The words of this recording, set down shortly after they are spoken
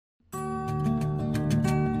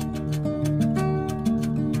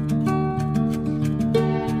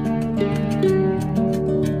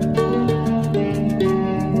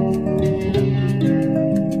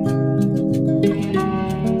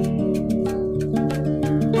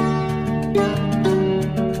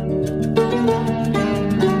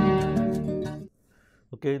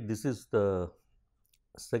Okay, this is the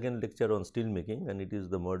second lecture on steel making, and it is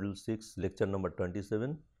the module 6, lecture number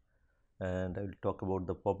 27, and I will talk about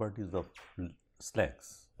the properties of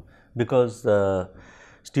slags, because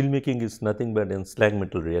steel making is nothing but a slag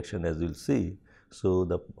metal reaction, as you will see.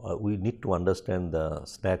 So, we need to understand the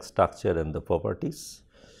slag structure and the properties,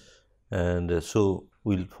 and so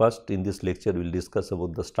we will first in this lecture we will discuss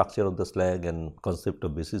about the structure of the slag and concept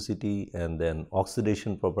of basicity, and then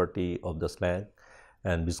oxidation property of the slag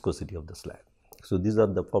and viscosity of the slag. So, these are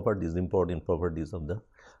the properties, important properties of the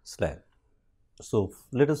slag. So,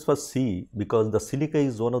 let us first see, because the silica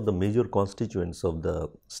is one of the major constituents of the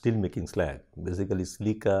steel making slag, basically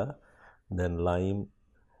silica, then lime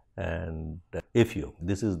and FeO.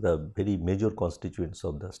 This is the very major constituents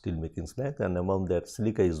of the steel making slag, and among that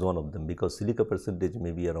silica is one of them, because silica percentage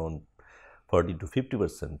may be around 40 to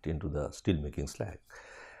 50% into the steel making slag.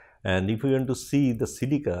 And if you want to see the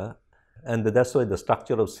silica, and that is why the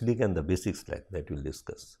structure of silica and the basic slag that we will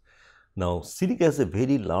discuss. Now, silica has a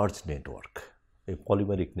very large network, a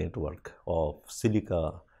polymeric network of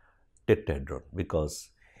silica tetrahedron,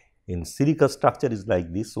 because in silica structure is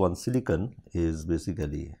like this. One silicon is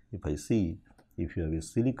basically, if I see, if you have a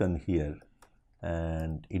silicon here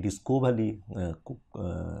and it is covalently,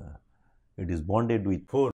 it is bonded with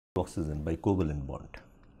 4 oxygen by covalent bond.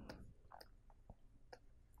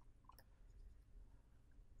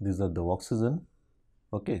 These are the oxygen,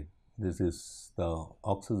 okay. This is the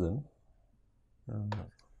oxygen, and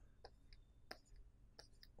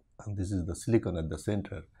this is the silicon at the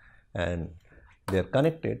center, and they are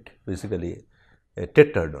connected basically a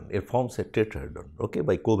tetrahedron. It forms a tetrahedron, okay,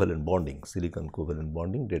 by covalent bonding, silicon covalent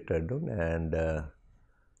bonding, tetrahedron, and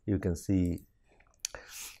you can see.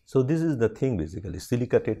 So, this is the thing basically,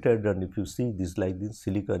 silica tetrahedron. If you see this like this,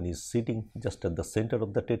 silicon is sitting just at the center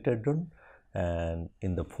of the tetrahedron, and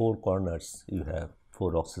in the 4 corners you have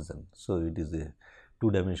 4 oxygen. So, it is a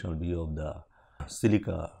 2-dimensional view of the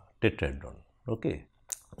silica tetrahedron, okay.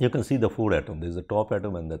 You can see the 4 atoms, there is a top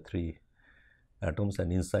atom and the 3 atoms,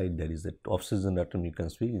 and inside there is an oxygen atom, you can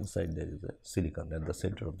see inside there is a silicon at the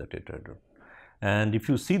center of the tetrahedron. And if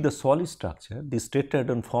you see the solid structure, this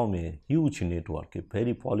tetrahedron form a huge network, a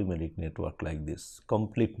very polymeric network like this,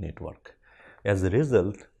 complete network. As a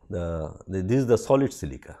result, this is the solid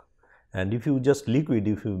silica. And if you just liquid,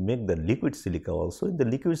 if you make the liquid silica also, in the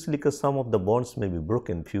liquid silica some of the bonds may be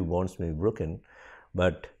broken, few bonds may be broken,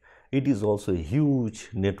 but it is also a huge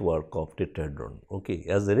network of tetrahedron, okay.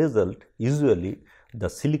 As a result, usually the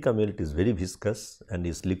silica melt is very viscous and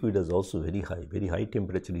its liquid is also very high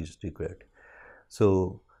temperature is required.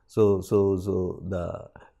 So the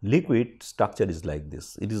liquid structure is like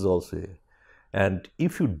this, it is also, and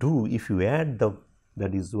if you add the,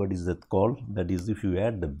 that is what is it called, that is if you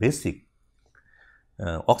add the basic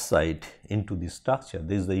oxide into the structure,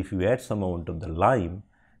 there is the, if you add some amount of the lime,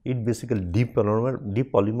 it basically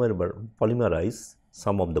depolymerize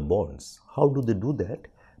some of the bonds. How do they do that?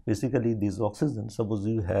 Basically these oxygen, suppose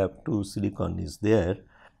you have 2 silicon is there,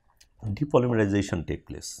 depolymerization take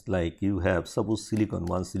place, like you have, suppose silicon,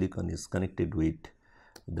 one silicon is connected with,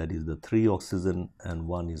 that is the 3 oxygen, and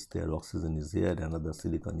one is there, oxygen is here, another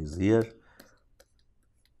silicon is here,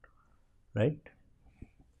 right.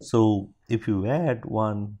 So, if you add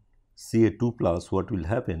one Ca2 plus, what will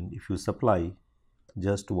happen if you supply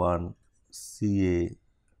just one Ca2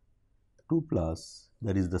 plus,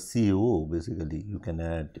 that is the CaO, basically you can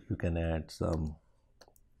add some,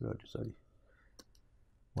 sorry,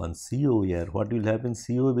 one CO here. What will happen?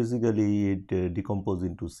 CO basically it decomposes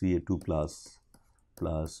into Ca2 plus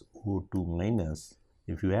O2 minus.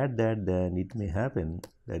 If you add that, then it may happen,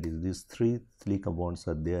 that is these 3 silica bonds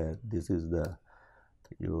are there. This is the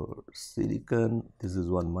your silicon, this is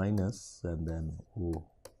one minus, and then O.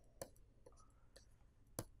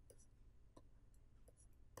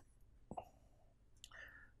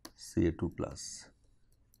 Ca2 plus.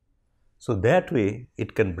 So, that way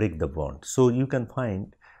it can break the bond. So, you can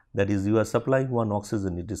find, that is you are supplying one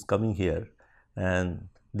oxygen, it is coming here, and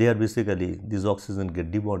they are basically, these oxygen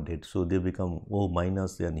get debonded. So, they become O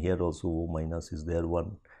minus, and here also O minus is there,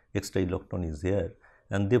 one extra electron is here,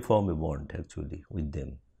 and they form a bond actually with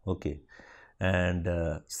them, okay. And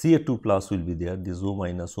Ca2 plus will be there, this O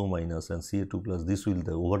minus, and Ca2 plus, this will,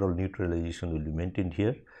 the overall neutralization will be maintained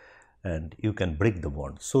here, and you can break the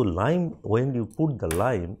bond. So, lime, when you put the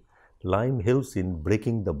lime helps in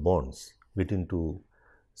breaking the bonds between 2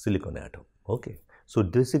 silicon atom, okay. So,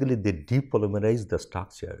 basically they depolymerize the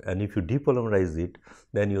structure, and if you depolymerize it,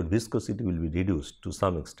 then your viscosity will be reduced to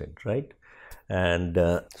some extent, right. And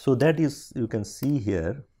so that is, you can see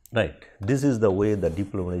here, Right. This is the way the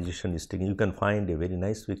depolymerization is taken. You can find a very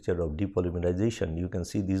nice picture of depolymerization. You can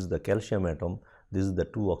see this is the calcium atom. This is the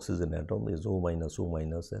 2 oxygen atom is O minus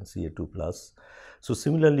and Ca2 plus. So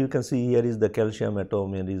similarly, you can see here is the calcium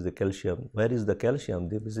atom, here is the calcium. Where is the calcium?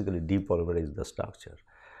 They basically depolymerize the structure.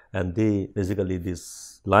 And they basically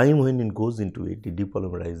this lime, when it goes into it, it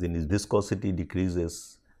depolymerizes, and its viscosity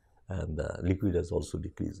decreases and the liquidus also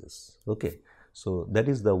decreases. Okay. So that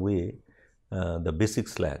is the way the basic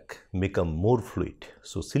slag become more fluid.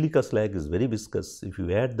 So silica slag is very viscous. If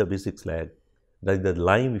you add the basic slag, like the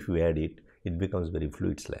lime, if you add it, it becomes very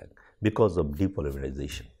fluid slag because of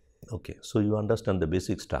depolymerization. Okay, so you understand the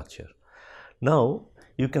basic structure. Now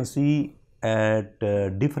you can see at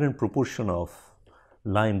different proportion of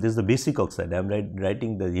lime, this is the basic oxide. I am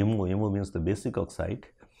writing the MO. MO means the basic oxide.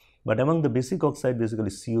 But among the basic oxide,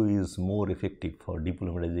 basically CO is more effective for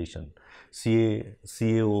depolymerization.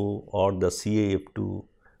 CaO or the CaF2,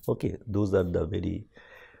 okay, those are the very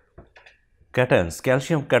cations.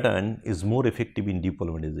 Calcium cation is more effective in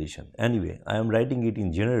depolymerization. Anyway, I am writing it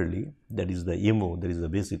in generally, that is the MO, that is the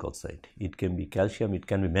basic oxide. It can be calcium, it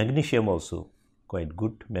can be magnesium also, quite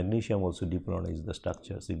good. Magnesium also depolymerizes the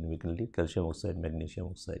structure significantly, calcium oxide, magnesium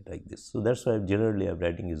oxide, like this. So that's why generally I am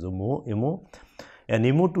writing is MO. And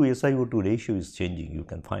MO to SiO2 ratio is changing, you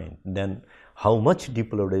can find. Then how much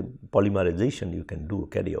depolymerization you can do,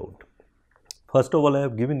 carry out. First of all, I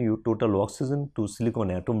have given you total oxygen to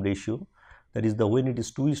silicon atom ratio. That is the when it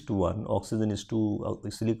is 2:1, oxygen is 2,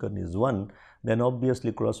 silicon is 1, then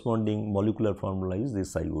obviously corresponding molecular formula is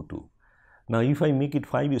this SiO2. Now if I make it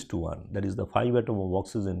 5:1, that is the 5 atom of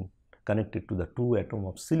oxygen connected to the 2 atom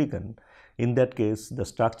of silicon, in that case the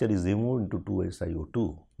structure is MO into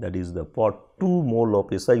 2SiO2, that is the for 2 mole of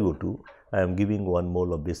SiO2 I am giving 1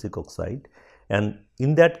 mole of basic oxide, and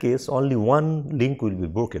in that case only 1 link will be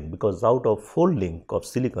broken, because out of 4 link of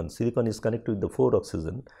silicon is connected with the 4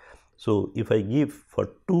 oxygen. So if I give for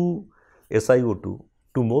 2 SiO2,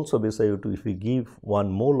 2 moles of SiO2, if we give 1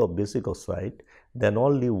 mole of basic oxide, then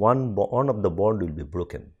only one of the bond will be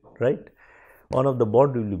broken, right? One of the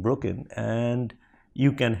bond will be broken, and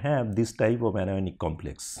you can have this type of anionic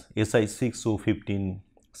complex, Si6O15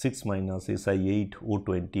 6 minus,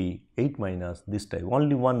 Si8O20 8 minus, this type.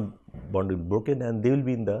 Only one bond will be broken, and they will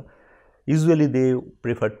be in the, usually they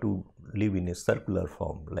prefer to live in a circular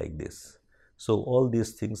form like this. So all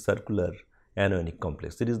these things, circular anionic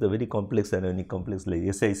complex. It is the very complex anionic complex, like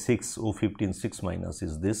Si6O15 6 minus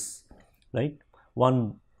is this, right?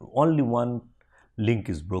 Only one link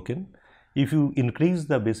is broken. If you increase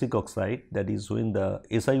the basic oxide, that is when the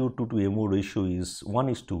SiO2 to MO ratio is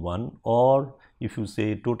 1:1, or if you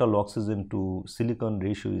say total oxygen to silicon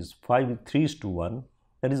ratio is 3:1,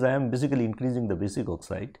 that is I am basically increasing the basic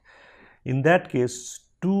oxide. In that case,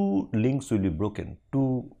 2 links will be broken,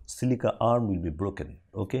 2 silica arm will be broken,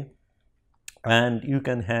 okay? And you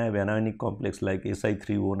can have anionic complex like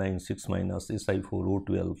Si3O9 6 minus,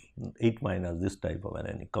 Si4O12 8 minus, this type of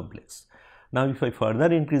anionic complex. Now if I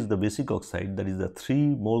further increase the basic oxide, that is the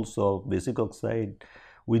 3 moles of basic oxide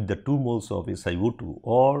with the 2 moles of SiO2,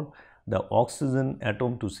 or the oxygen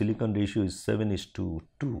atom to silicon ratio is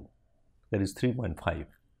 7:2, that is 3.5.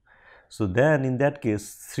 So then in that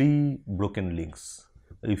case 3 broken links.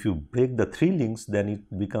 If you break the 3 links, then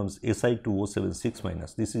it becomes Si2O7 6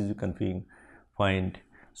 minus. This is you can find.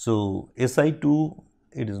 So Si2,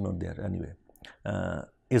 it is not there anyway.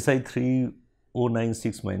 Si3O9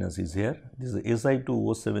 6 minus is here. This is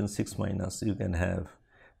Si2O7 6 minus. You can have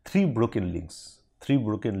 3 broken links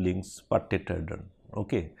per tetrahedron.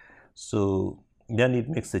 Okay. So then it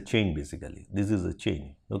makes a chain basically. This is a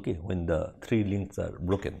chain. Okay. When the 3 links are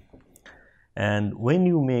broken. And when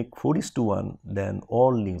you make 4:1, then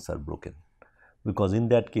all links are broken, because in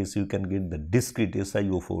that case you can get the discrete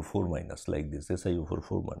SiO4 4 minus like this, SiO4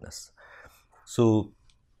 4 minus. So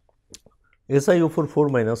SiO4 4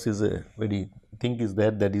 minus is a very thing is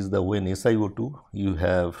that is the when SiO2 you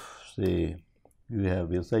have, say you have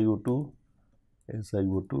SiO2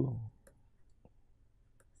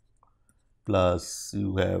 plus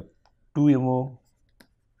you have 2MO.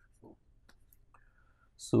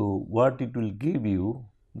 So what it will give you,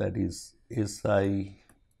 that is Si,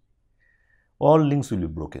 all links will be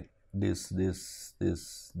broken. This,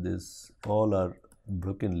 all are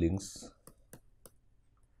broken links,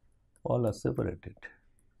 all are separated,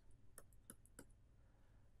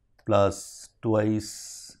 plus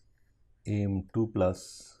twice M2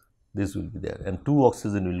 plus, this will be there, and 2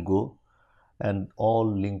 oxygen will go, and all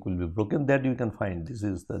link will be broken. That you can find. This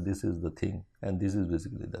is the thing, and this is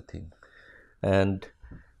basically the thing. And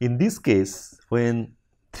in this case, when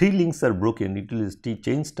 3 links are broken, it will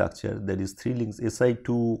change structure. That is 3 links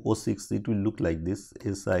Si2O6, it will look like this.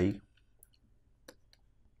 Si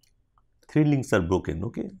 3 links are broken,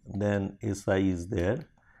 okay. Then Si is there,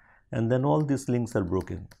 and then all these links are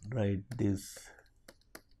broken, right? This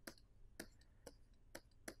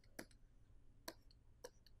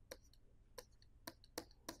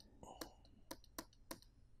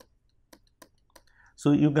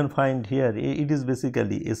so you can find here it is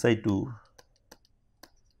basically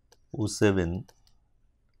Si2O7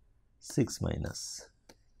 6 minus.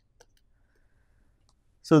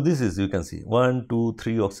 So this is, you can see 1, 2,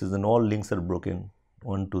 3 oxygen, all links are broken,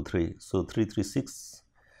 1, 2, 3. So 3, 3, 6,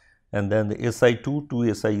 and then the Si2,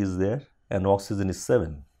 2 Si is there, and oxygen is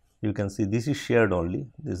 7. You can see this is shared only.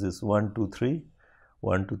 This is 1, 2, 3,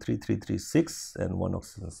 1, 2, 3, 3, 3, 6, and 1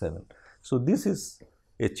 oxygen 7. So this is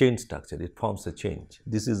a chain structure, it forms a chain.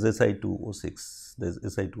 This is Si2O6, this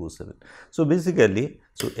is Si2O7. So basically,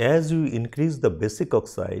 so as you increase the basic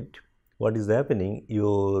oxide, what is happening,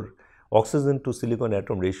 your oxygen to silicon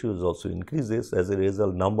atom ratio is also increases. As a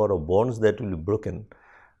result, number of bonds that will be broken,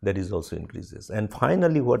 that is also increases. And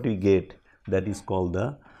finally, what we get, that is called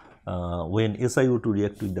the when SiO2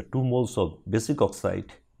 react with the 2 moles of basic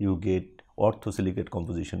oxide, you get orthosilicate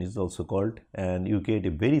composition is also called, and you get a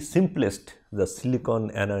very simplest, the silicon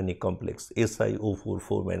anionic complex SiO4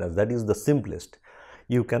 4 minus. That is the simplest.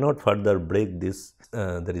 You cannot further break this.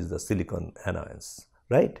 That is the silicon anions,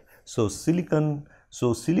 right? So silicon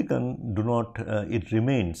do not. It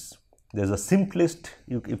remains. There is a simplest.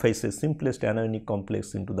 If I say simplest anionic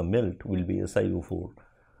complex into the melt will be SiO4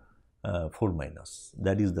 4 minus.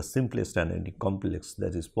 That is the simplest anionic complex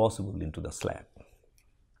that is possible into the slag.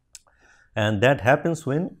 And that happens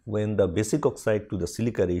when the basic oxide to the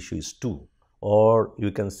silica ratio is 2, or you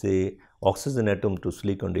can say oxygen atom to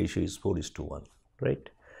silicon ratio is 4:1, right?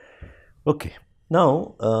 Okay.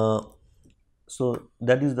 Now, so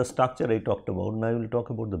that is the structure I talked about. Now I will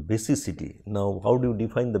talk about the basicity. Now, how do you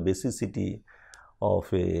define the basicity of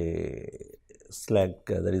a slag,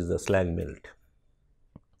 that is the slag melt?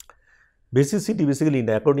 Basicity basically,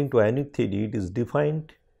 according to ionic theory, it is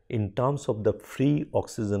defined in terms of the free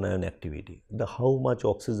oxygen ion activity, the how much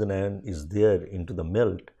oxygen ion is there into the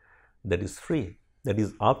melt that is free, that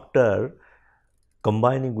is after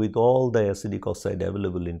combining with all the acidic oxide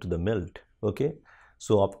available into the melt, okay.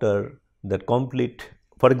 So after that complete,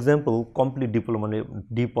 for example, complete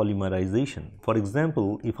depolymerization, for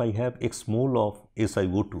example, if I have X mole of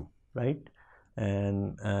SiO2, right,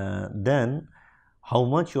 and then how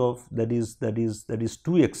much of that is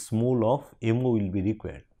 2x mole of MO will be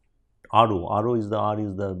required. RO is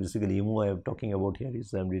the basically MO I am talking about here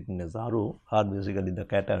is I am written as RO, are basically the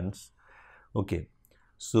cations, okay.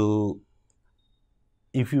 So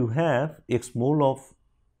if you have X mole of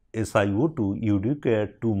SiO2, you require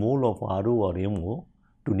 2 mole of RO or MO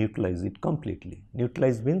to neutralize it completely.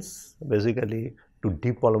 Neutralize means basically to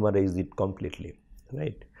depolymerize it completely,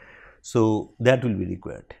 right. So that will be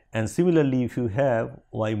required. And similarly, if you have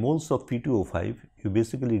Y moles of P2O5, you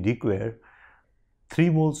basically require 3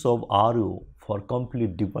 moles of RO for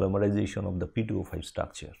complete depolymerization of the P2O5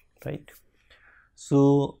 structure, right.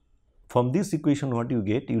 So from this equation, what you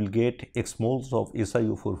get? You will get X moles of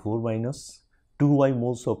SiO4 4 minus, 2 Y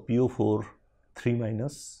moles of PO4 3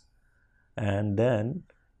 minus, and then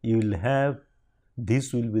you will have,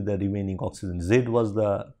 this will be the remaining oxygen. Z was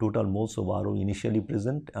the total moles of RO initially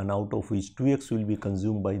present, and out of which 2x will be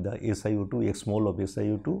consumed by the SiO2, X mole of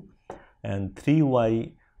SiO2, and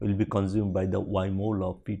 3Y will be consumed by the Y mole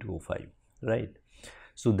of P2O5, right.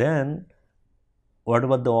 So then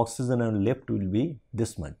whatever the oxygen ion left will be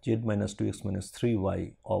this much, Z minus 2x minus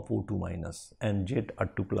 3Y of O2 minus, and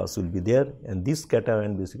Z2 plus will be there, and this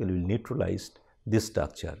cation basically will neutralize this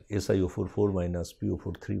structure SiO4 4 minus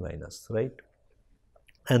PO4 3 minus, right.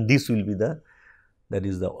 And this will be the, that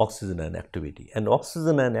is the oxygen ion activity, and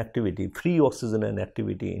oxygen ion activity, free oxygen ion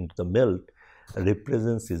activity into the melt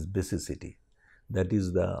represents its basicity. That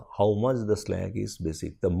is the how much the slag is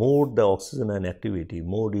basic. The more the oxygen ion activity,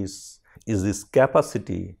 more is this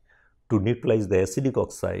capacity to neutralize the acidic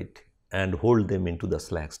oxide and hold them into the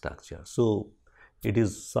slag structure. So it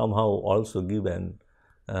is somehow also given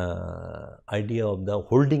idea of the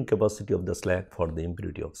holding capacity of the slag for the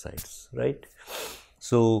impurity oxides, right.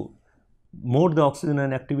 So more the oxygen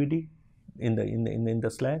ion activity in the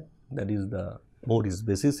slag, that is the more is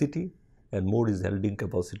basicity, and more is holding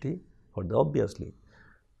capacity. For the obviously,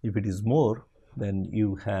 if it is more, then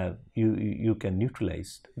you have you can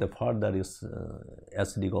neutralize the further is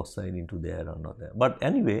acidic oxide into there or not there. But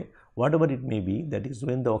anyway, whatever it may be, that is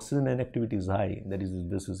when the oxygen ion activity is high, that is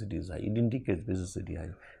basicity is high. It indicates basicity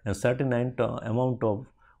high, and certain amount of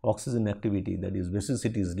oxygen activity, that is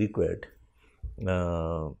basicity, is required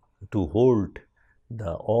to hold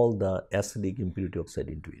all the acidic impurity oxide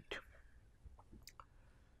into it.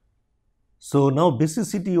 So now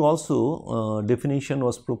basicity also definition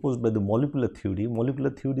was proposed by the molecular theory. Molecular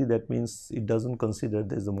theory, that means it doesn't consider,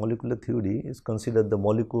 there is a molecular theory, is considered the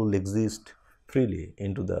molecule exists freely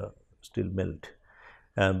into the steel melt.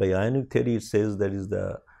 And by ionic theory, it says that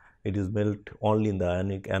it is melt only in the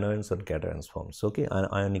ionic anions and cations forms. Okay,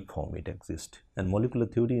 ionic form it exists, and molecular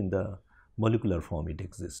theory in the molecular form it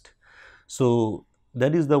exists. So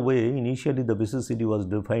that is the way initially the basicity was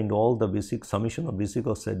defined. All the basic summation of basic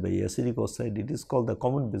oxide by acidic oxide, it is called the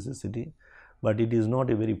common basicity, but it is not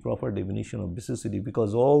a very proper definition of basicity,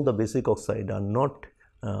 because all the basic oxide are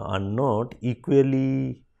not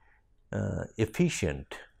equally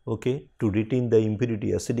efficient, okay, to retain the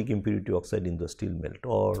impurity, acidic impurity oxide in the steel melt,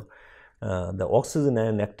 or the oxygen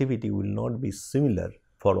ion activity will not be similar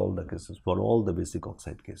for all the cases, for all the basic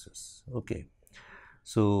oxide cases. Okay.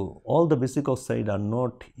 So all the basic oxide are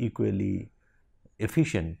not equally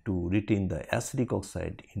efficient to retain the acidic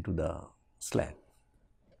oxide into the slag.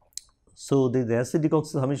 So the acidic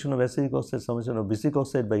oxide, summation of acidic oxide, summation of basic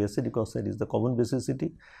oxide by acidic oxide is the common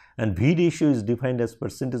basicity, and V ratio is defined as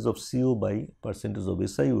percentage of CO by percentage of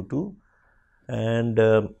SiO2,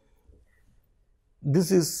 and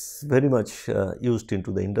this is very much used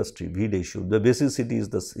into the industry. V ratio, the basicity is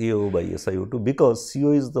the CO by SiO2, because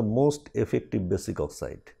CO is the most effective basic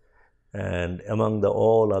oxide and among the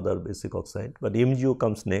all other basic oxide, but MgO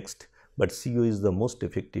comes next, but CO is the most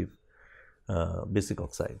effective basic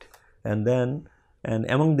oxide. And then, and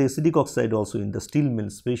among the acidic oxide also in the steel mill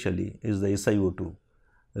especially is the SiO2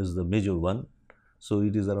 is the major one. So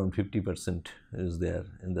it is around 50% is there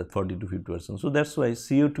in the 40 to 50%. So that's why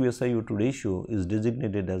CO to SiO2 ratio is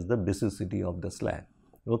designated as the basicity of the slag.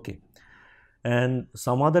 Okay. And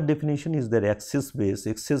some other definition is their excess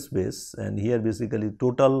base, and here basically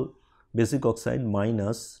total basic oxide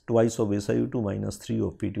minus twice of SiO2 minus 3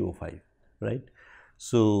 of P2O5, right.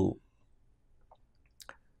 So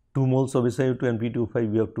 2 moles of SiO2 and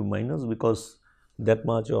P2O5 we have to minus, because that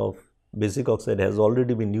much of basic oxide has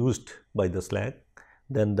already been used by the slag.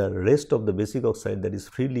 Then the rest of the basic oxide that is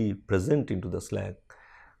freely present into the slag,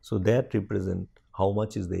 so that represent how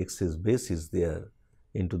much is the excess base is there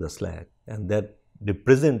into the slag, and that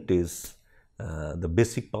represent is the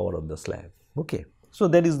basic power of the slag. Okay. So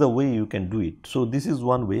that is the way you can do it. So this is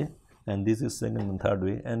one way, and this is second and third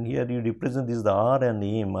way, and here you represent this, the R and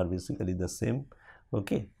M are basically the same.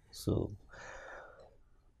 Okay. So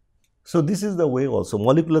this is the way also.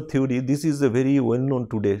 Molecular theory, this is a very well known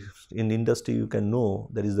today in industry. You can know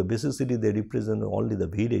that is the basicity, they represent only the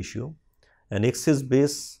V ratio, and excess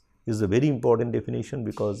base is a very important definition,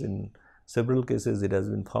 because in several cases it has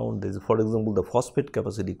been found, there is, for example, the phosphate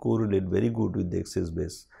capacity correlate very good with the excess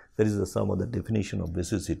base. There is some other definition of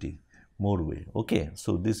basicity, more way. Okay.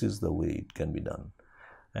 So this is the way it can be done.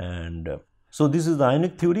 And so this is the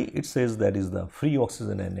ionic theory. It says that is the free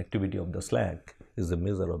oxygen ion activity of the slag is the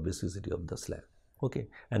measure of basicity of the slag. Okay.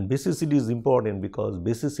 And basicity is important because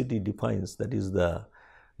basicity defines, that is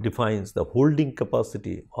defines the holding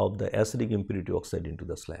capacity of the acidic impurity oxide into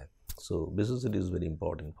the slag. So basicity is very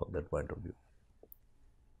important from that point of view.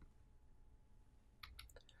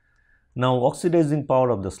 Now oxidizing power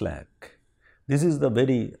of the slag. This is the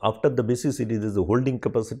very, after the basicity, this is the holding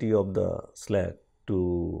capacity of the slag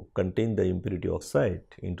to contain the impurity oxide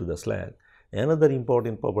into the slag. Another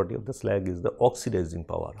important property of the slag is the oxidizing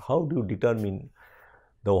power. How do you determine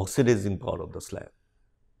the oxidizing power of the slag?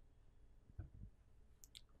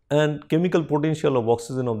 And chemical potential of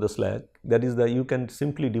oxygen of the slag, that is you can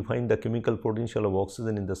simply define the chemical potential of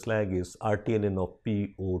oxygen in the slag is RTLN of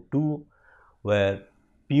PO2, where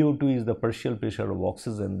PO2 is the partial pressure of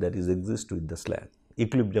oxygen that is exists with the slag,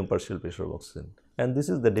 equilibrium partial pressure of oxygen. And this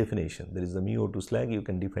is the definition. There is the mu02 slag, you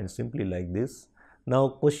can define simply like this. Now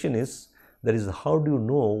question is, that is how do you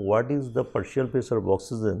know what is the partial pressure of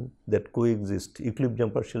oxygen that coexist,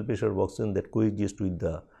 equilibrium partial pressure of oxygen that coexist with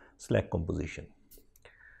the slag composition.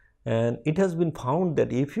 And it has been found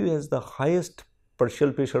that Fu has the highest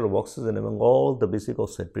partial pressure of oxygen among all the basic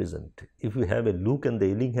oxide present. If you have a look in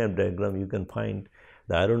the Ellingham diagram, you can find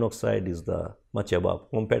the iron oxide is the much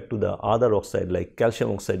above compared to the other oxide, like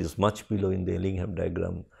calcium oxide is much below in the Ellingham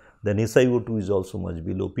diagram. Then SiO2 is also much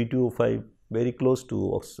below, P2O5 very close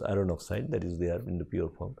to iron oxide, that is there in the pure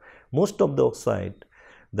form. Most of the oxide,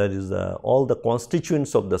 that is all the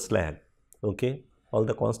constituents of the slag, okay, all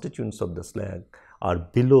the constituents of the slag are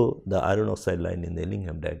below the iron oxide line in the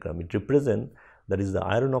Ellingham diagram. It represents, that is the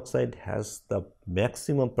iron oxide has the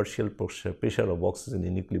maximum partial pressure of oxygen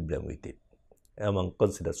in equilibrium with it. among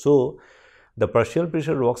considered. So, the partial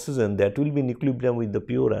pressure of oxygen that will be in equilibrium with the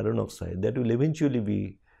pure iron oxide, that will eventually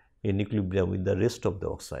be in equilibrium with the rest of the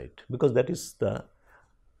oxide, because that is the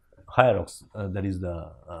higher that is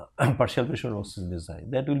the partial pressure of oxygen is high,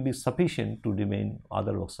 that will be sufficient to remain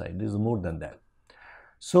other oxide. This is more than that.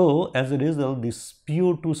 So, as a result, this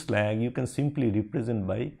PO2 slag you can simply represent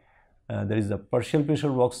by there is the partial pressure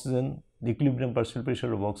of oxygen, the equilibrium partial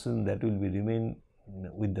pressure of oxygen that will be remain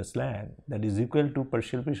with the slag, that is equal to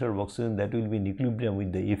partial pressure of oxygen that will be in equilibrium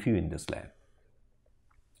with the FeO in the slag.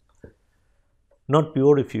 Not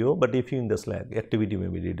pure FeO, but FeO in the slag, activity may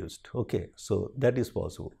be reduced. Okay, so that is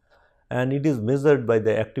possible, and it is measured by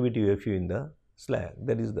the activity of FeO in the slag.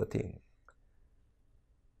 That is the thing.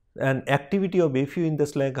 And activity of FeO in the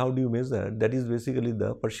slag, how do you measure? That is basically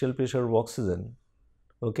the partial pressure of oxygen,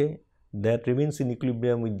 okay, that remains in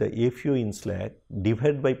equilibrium with the FeO in slag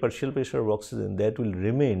divided by partial pressure of oxygen that will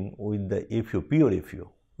remain with the FeO, pure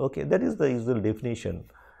FeO. Okay, that is the usual definition.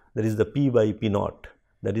 That is the P by P naught.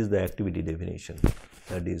 That is the activity definition.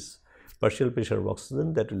 That is partial pressure of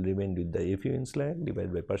oxygen that will remain with the FeO in slag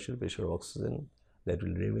divided by partial pressure of oxygen that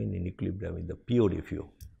will remain in equilibrium with the pure FeO.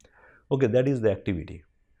 Okay, that is the activity.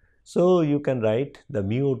 So, you can write the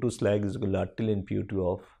μO2 slag is equal to RT ln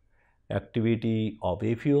PO2 of activity of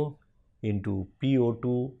FeO into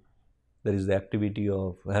PO2, that is the activity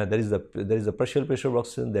of there is a partial pressure of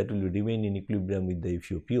oxygen that will remain in equilibrium with the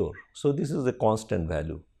FeO pure. So, this is a constant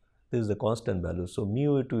value. This is a constant value. So,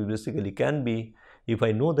 μO2 basically can be, if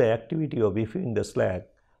I know the activity of FeO in the slag,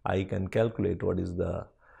 I can calculate what is the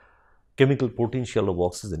chemical potential of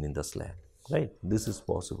oxygen in the slag, right? This is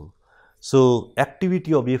possible. So,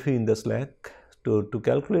 activity of FeO in the slag, to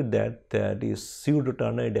calculate that is pseudo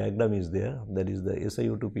ternary diagram is there, that is the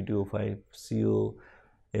SiO2 P2O5, CO,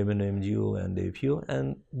 MnO, and the FeO,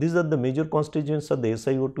 and these are the major constituents of the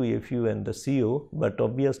SiO2, FeO and the CO, but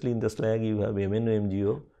obviously in the slag you have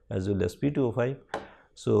MnO as well as P2O5.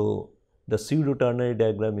 So, the pseudo ternary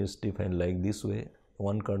diagram is defined like this way.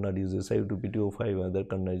 One corner is SiO2 P2O5, other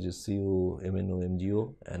corner is CO,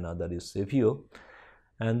 MnO, and other is FeO.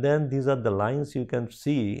 And then these are the lines you can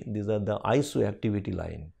see, these are the isoactivity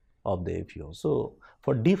line of the FeO. So,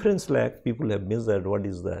 for different slag people have measured what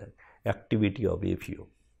is the activity of FeO.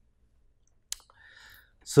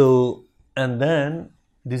 So, and then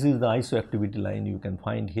this is the isoactivity line you can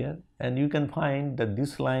find here, and you can find that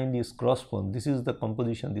this line is correspond, this is the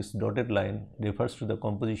composition, this dotted line refers to the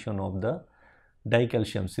composition of the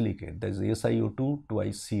dicalcium silicate, that is SiO2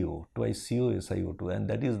 twice CO SiO2, and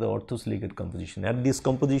that is the orthosilicate composition. At this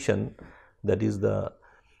composition, that is the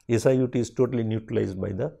SiO2 is totally neutralized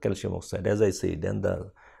by the calcium oxide, as I said, and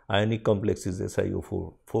the ionic complex is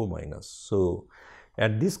SiO4 4-. So,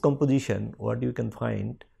 at this composition what you can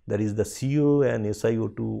find, that is the CO and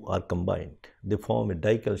SiO2 are combined, they form a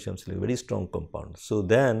dicalcium silicate, very strong compound. So,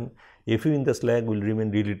 then FeO in the slag will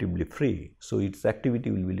remain relatively free, so its activity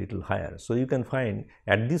will be little higher. So, you can find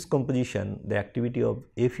at this composition the activity of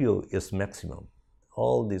FeO is maximum.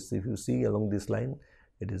 All this, if you see along this line,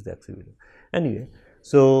 it is the activity. Anyway,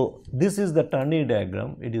 so this is the ternary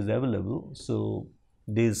diagram, it is available. So,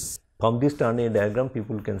 this from this ternary diagram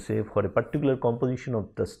people can say for a particular composition of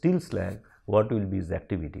the steel slag what will be its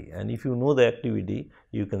activity, and if you know the activity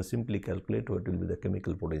you can simply calculate what will be the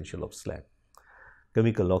chemical potential of slag,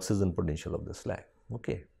 chemical oxygen potential of the slag.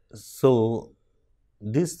 Okay. So,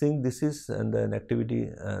 this thing, this is, and then activity,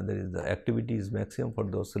 there is the activity is maximum for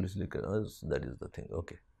those silicon, that is the thing.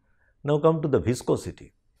 Okay. Now, come to the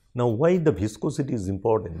viscosity. Now, why the viscosity is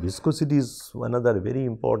important? Viscosity is another very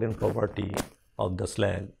important property of the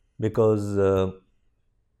slag, because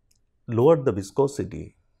lower the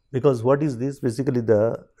viscosity, because what is this? Basically,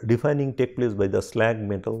 the refining take place by the slag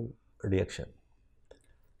metal reaction.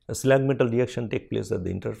 A slag metal reaction take place at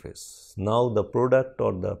the interface. Now, the product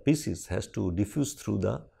or the pieces has to diffuse through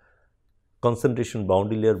the concentration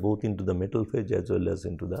boundary layer both into the metal phase as well as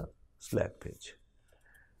into the slag phase.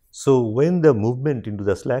 So, when the movement into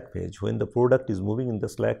the slag phase, when the product is moving in the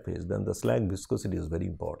slag phase, then the slag viscosity is very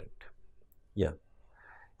important. Yeah.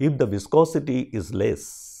 If the viscosity is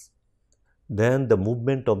less, then the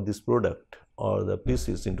movement of this product or the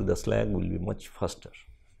pieces into the slag will be much faster.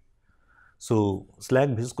 So,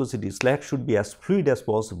 slag viscosity, slag should be as fluid as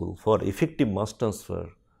possible for effective mass transfer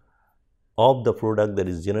of the product that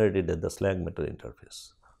is generated at the slag metal interface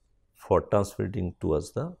for transferring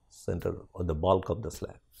towards the center or the bulk of the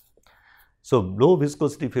slag. So, low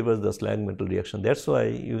viscosity favors the slag metal reaction. That is why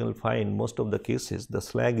you will find most of the cases the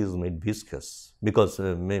slag is made viscous, because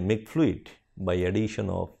make fluid by addition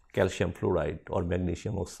of calcium fluoride or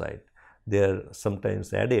magnesium oxide. They are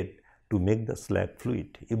sometimes added to make the slag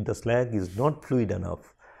fluid. If the slag is not fluid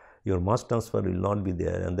enough, your mass transfer will not be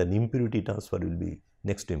there, and then impurity transfer will be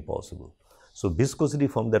next to impossible. So viscosity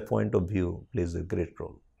from that point of view plays a great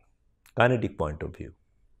role, kinetic point of view.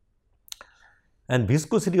 And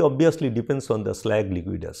viscosity obviously depends on the slag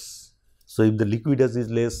liquidus. So if the liquidus is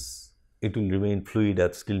less, it will remain fluid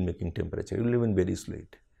at steel making temperature, it will remain very fluid.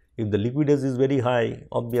 If the liquidus is very high,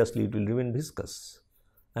 obviously it will remain viscous,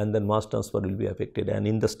 and then mass transfer will be affected. And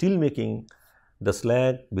in the steel making, the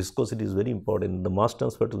slag viscosity is very important. The mass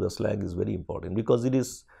transfer to the slag is very important, because it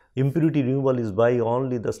is impurity removal is by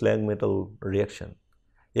only the slag metal reaction,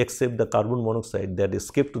 except the carbon monoxide that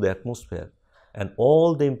escaped to the atmosphere, and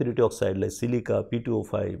all the impurity oxide like silica,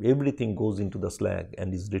 P2O5, everything goes into the slag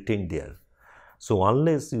and is retained there. So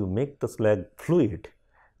unless you make the slag fluid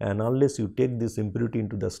and unless you take this impurity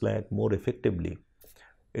into the slag more effectively,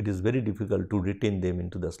 it is very difficult to retain them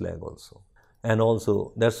into the slag also. And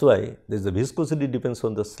also that is why there is a viscosity depends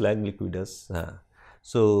on the slag liquidus.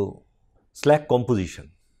 So slag composition.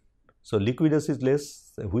 So liquidus is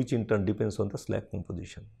less, which in turn depends on the slag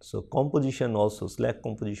composition. So composition also, slag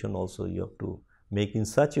composition also you have to make in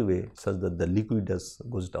such a way such that the liquidus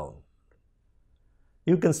goes down.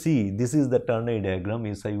 You can see this is the ternary diagram,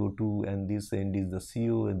 SiO2, and this end is the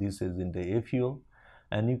CO, and this is in the FeO,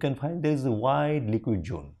 and you can find there is a wide liquid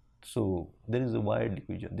zone. So there is a wide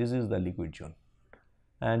liquid zone, this is the liquid zone,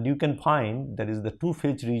 and you can find there is the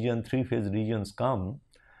two-phase region, three-phase regions come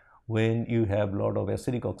when you have lot of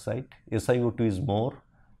acidic oxide, SiO2 is more,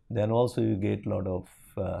 then also you get lot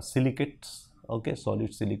of silicates, okay,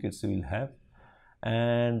 solid silicates you will have.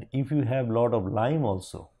 And if you have lot of lime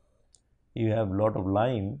also, you have lot of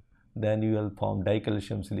lime, then you will form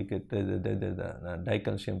dicalcium silicate,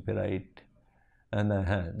 dicalcium ferrite, and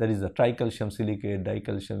there is a tricalcium silicate,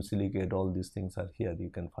 dicalcium silicate, all these things are here, you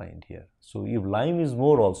can find here. So if lime is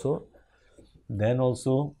more also, then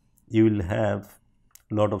also you will have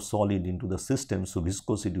lot of solid into the system, so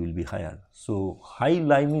viscosity will be higher. So high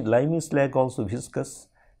limey slag also viscous,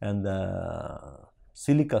 and the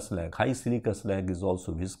silica slag, high silica slag is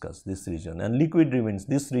also viscous, this region, and liquid remains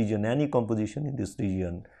this region, any composition in this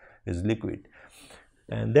region is liquid,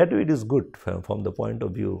 and that way it is good from the point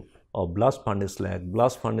of view of blast furnace slag.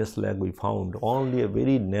 Blast furnace slag we found only a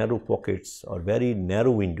very narrow pockets or very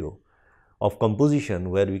narrow window of composition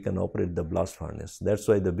where we can operate the blast furnace. That is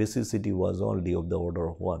why the basicity was only of the order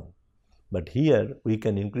of 1. But here we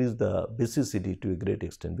can increase the basicity to a great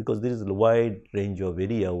extent, because there is a wide range of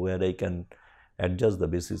area where I can adjust the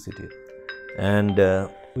basicity, and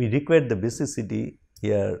we require the basicity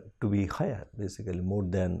here to be higher, basically more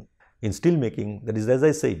than in steel making. That is, as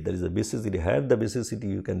I said, there is a basicity. Higher the basicity,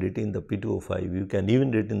 you can retain the P2O5, you can even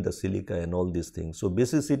retain the silica and all these things. So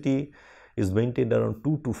basicity is maintained around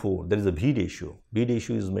 2 to 4. There is a V ratio. V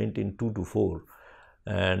ratio is maintained 2 to 4,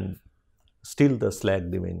 and still the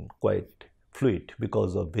slag remain quite fluid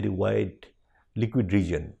because of very wide liquid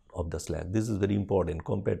region of the slag. This is very important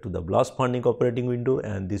compared to the blast furnace operating window,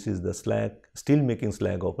 and this is the slag steel making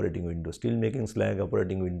slag operating window. Steel making slag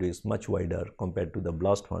operating window is much wider compared to the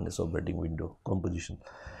blast furnace operating window composition.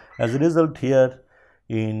 As a result, here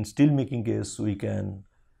in steel making case we can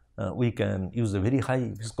use a very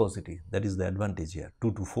high viscosity. That is the advantage here,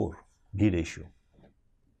 2 to 4 V ratio.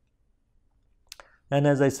 And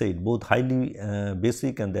as I said, both highly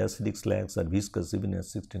basic and the acidic slags are viscous even at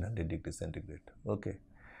 1600 degrees centigrade. Okay.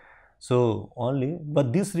 So only,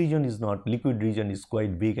 but this region is not, liquid region is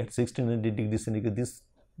quite big at 1600 degrees centigrade.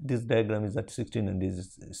 This diagram is at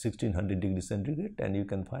 1600 degrees centigrade, and you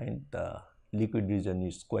can find the liquid region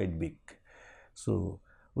is quite big. So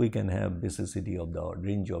we can have basicity of the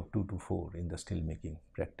range of 2 to 4 in the steel making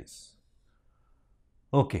practice.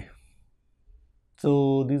 Okay.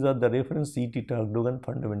 So these are the reference: E.T. Targdogan,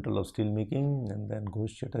 Fundamental of Steel Making, and then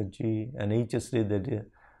Ghosh Chatterjee and H.S. Ray. That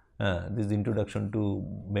this Introduction to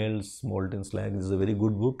Melts Molten Slag is a very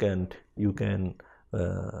good book, and you can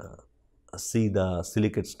see the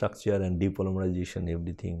silicate structure and depolymerization,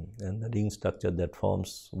 everything, and the ring structure that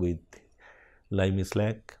forms with limey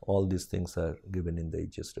slag. All these things are given in the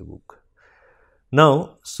H.S. Ray book.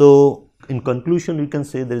 Now, so in conclusion, we can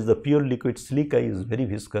say there is the pure liquid silica is very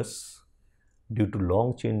viscous due to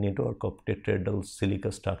long chain network of tetrahedral silica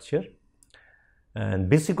structure, and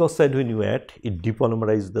basic oxide when you add, it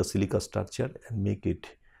depolymerizes the silica structure and make it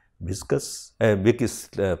viscous, make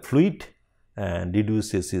it fluid, and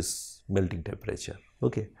reduces its melting temperature.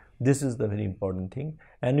 Okay, this is the very important thing,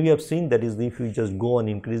 and we have seen that is if you just go on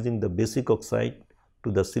increasing the basic oxide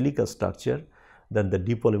to the silica structure, then the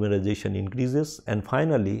depolymerization increases, and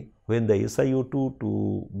finally when the SiO2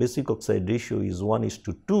 to basic oxide ratio is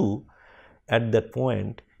 1:2, at that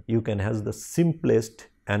point you can have the simplest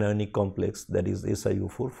anionic complex, that is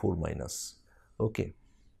SiO4 4 minus. Okay.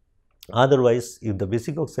 Otherwise, if the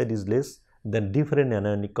basic oxide is less, then different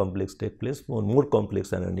anionic complex take place, more complex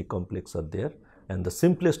anionic complex are there, and the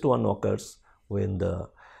simplest one occurs when the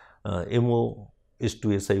MO is 2,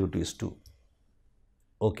 SiO2 is 2.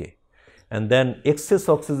 Okay. And then excess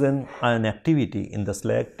oxygen ion activity in the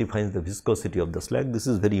slag defines the viscosity of the slag. This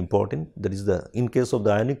is very important. That is in case of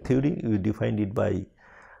the ionic theory, we defined it by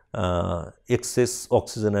excess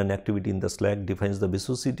oxygen ion activity in the slag defines the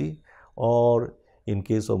viscosity, or in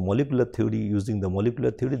case of molecular theory, using the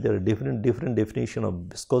molecular theory, there are different definition of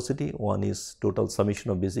viscosity. One is total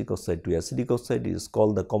summation of basic oxide to acidic oxide, is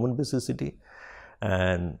called the common viscosity,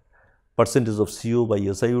 and percentage of CO by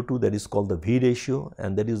SiO2, that is called the V ratio,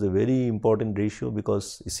 and that is a very important ratio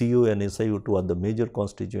because CO and SiO2 are the major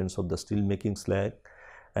constituents of the steel making slag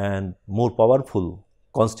and more powerful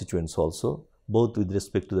constituents also, both with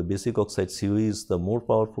respect to the basic oxide. CO is the more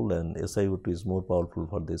powerful and SiO2 is more powerful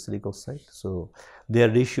for the acidic oxide. So, their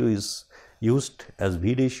ratio is used as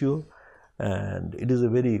V ratio, and it is a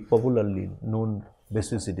very popularly known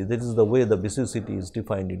basicity. That is the way the basicity is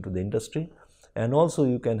defined into the industry. And also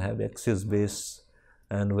you can have excess base,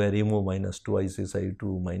 and where MO minus twice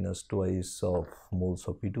SiO2 minus twice of moles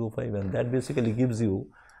of P2O5, and that basically gives you,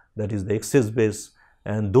 that is the excess base,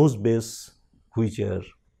 and those base which are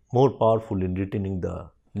more powerful in retaining the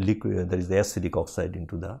liquid, that is the acidic oxide,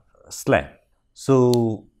 into the slag.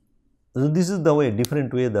 So, this is the way,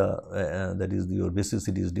 different way the that is your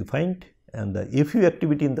basicity is defined, and the FU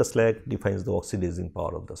activity in the slag defines the oxidizing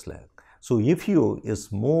power of the slag. So, FU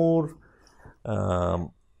is more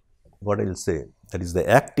what I will say, that is the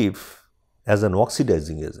active as an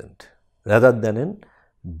oxidizing agent rather than an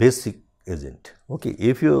basic agent.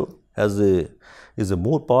 Okay, FU is a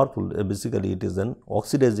more powerful, basically it is an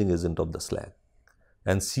oxidizing agent of the slag,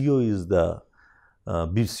 and CO is the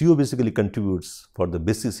CO basically contributes for the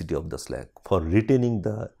basicity of the slag, for retaining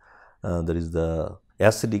the there is the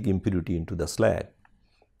acidic impurity into the slag,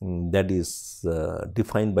 that is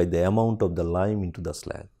defined by the amount of the lime into the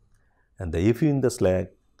slag, and the FU in the slag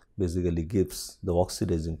basically gives the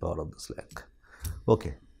oxidizing power of the slag.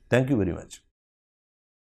 Okay, thank you very much.